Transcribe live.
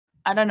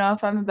I don't know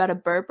if I'm about to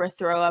burp or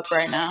throw up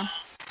right now.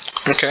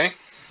 Okay.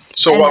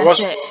 So And that's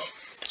it.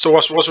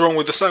 what's wrong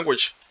with the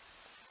sandwich?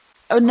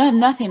 Oh no,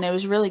 nothing. It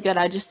was really good.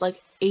 I just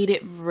like ate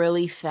it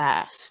really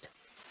fast,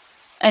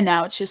 and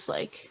now it's just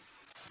like,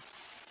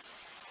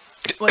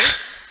 wait,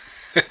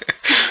 no,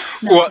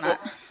 it's What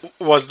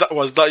not.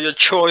 was that your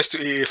choice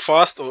to eat it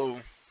fast or?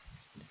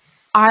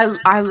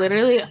 I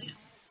literally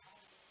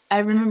I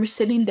remember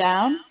sitting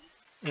down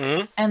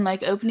Hmm. and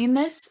like opening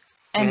this,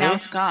 and now Hmm.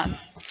 it's gone.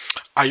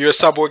 Are you a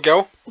Subway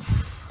girl?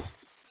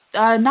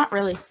 Not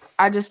really.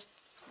 I just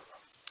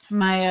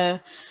my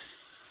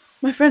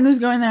my friend was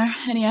going there,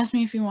 and he asked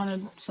me if he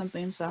wanted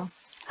something. So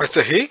It's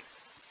a he.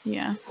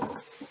 yeah,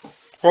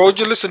 Why would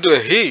you listen to a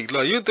he?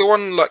 Like you're the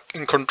one like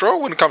in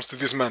control when it comes to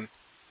this man.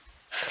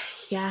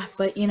 yeah.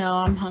 But you know,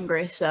 I'm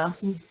hungry, so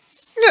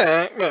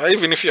Yeah, yeah.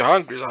 Even if you're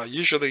hungry, like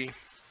usually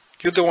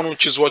you're the one who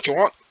chooses what you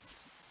want.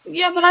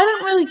 yeah. But I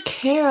didn't really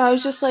care. I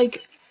was just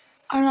like,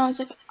 I don't know. I was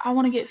like, I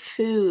want to get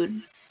food,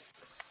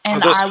 Are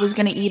and those? I was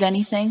gonna eat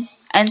anything,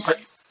 and I,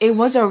 it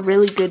was a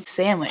really good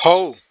sandwich.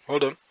 hold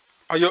on.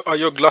 Are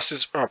your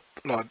glasses like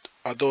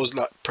are those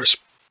like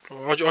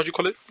how do you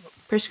call it?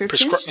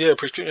 Prescription? Prescribe? Yeah,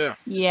 prescription. Yeah.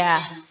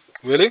 Yeah,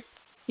 Really?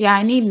 yeah.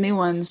 I need new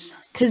ones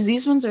because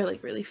these ones are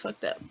like really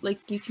fucked up. Like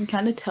you can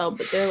kind of tell,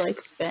 but they're like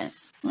bent.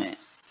 Wait,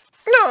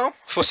 No,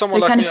 for someone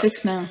they're like kind me. of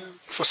fixed now.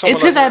 For It's someone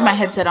like because me. I have my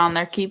headset on.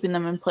 They're keeping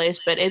them in place,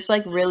 but it's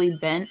like really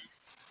bent.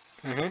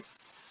 Hmm.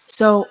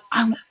 So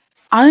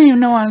I don't even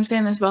know why I'm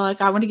saying this, but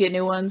like I went to get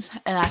new ones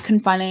and I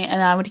couldn't find any,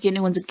 and I went to get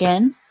new ones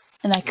again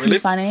and I couldn't Really?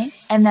 find any,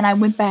 and then I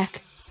went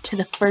back to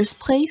the first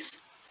place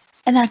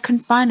and then I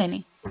couldn't find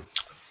any.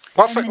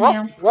 What And fir- then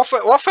what what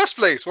fir- what first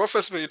place? What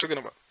first place are you talking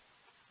about?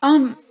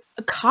 um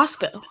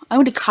Costco. I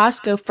went to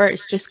Costco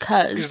first just Is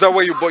cause. that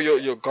where you bought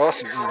your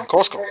glasses in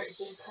Costco?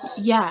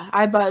 Yeah,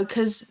 I bought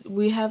because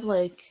we have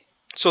like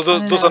So I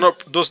don't those are know.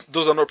 not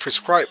those are not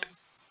prescribed.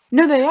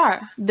 No, they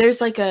are.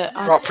 There's like a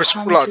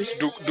how much is?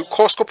 Do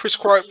Costco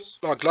prescribe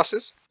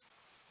glasses?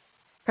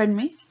 Pardon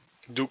me.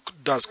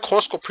 Does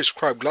Costco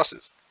prescribe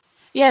glasses?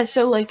 Yeah,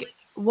 so like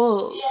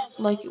well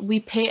like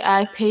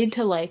I paid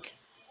to like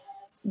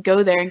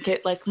go there and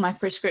get like my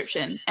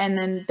prescription, and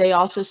then they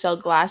also sell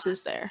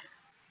glasses there,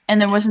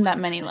 and there wasn't that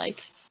many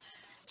like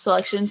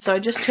selections, so I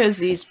just chose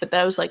these, but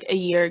that was like a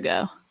year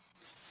ago,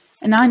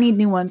 and now I need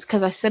new ones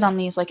because I sit on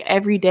these like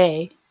every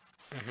day,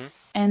 Hmm.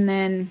 and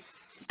then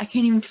I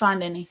can't even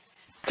find any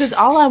because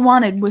all I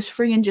wanted was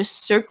freaking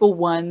just circle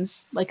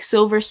ones, like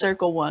silver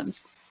circle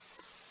ones.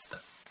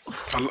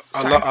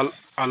 Sorry.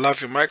 I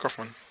love your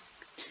microphone.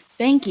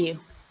 Thank you.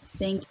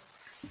 Thank you.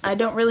 I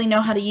don't really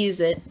know how to use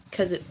it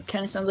because it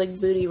kind of sounds like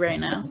booty right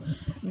now,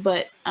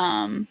 but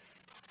I'm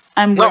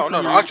No, no, working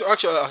no. on it.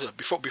 Actually,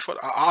 before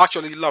I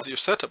actually love your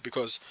setup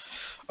because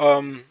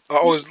I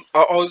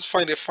always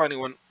find it funny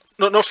when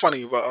not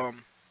funny but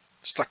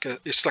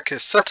it's like a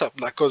setup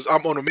like because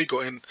I'm on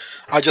Omegle and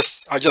I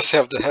just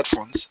have the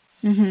headphones,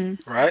 Mhm.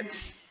 right? And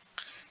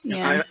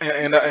Yeah.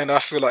 I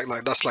feel like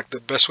that's like the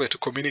best way to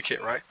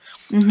communicate, right?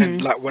 And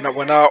Mhm. like when I'm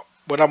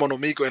on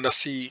Omegle and I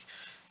see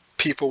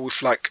people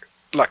with like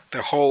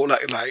the whole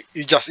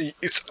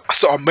it's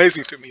so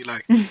amazing to me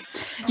like Yeah,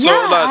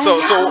 so like I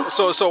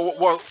have.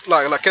 what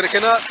like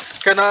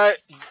can I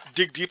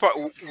dig deeper?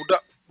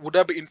 Would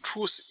that be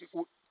intrusive?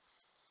 No,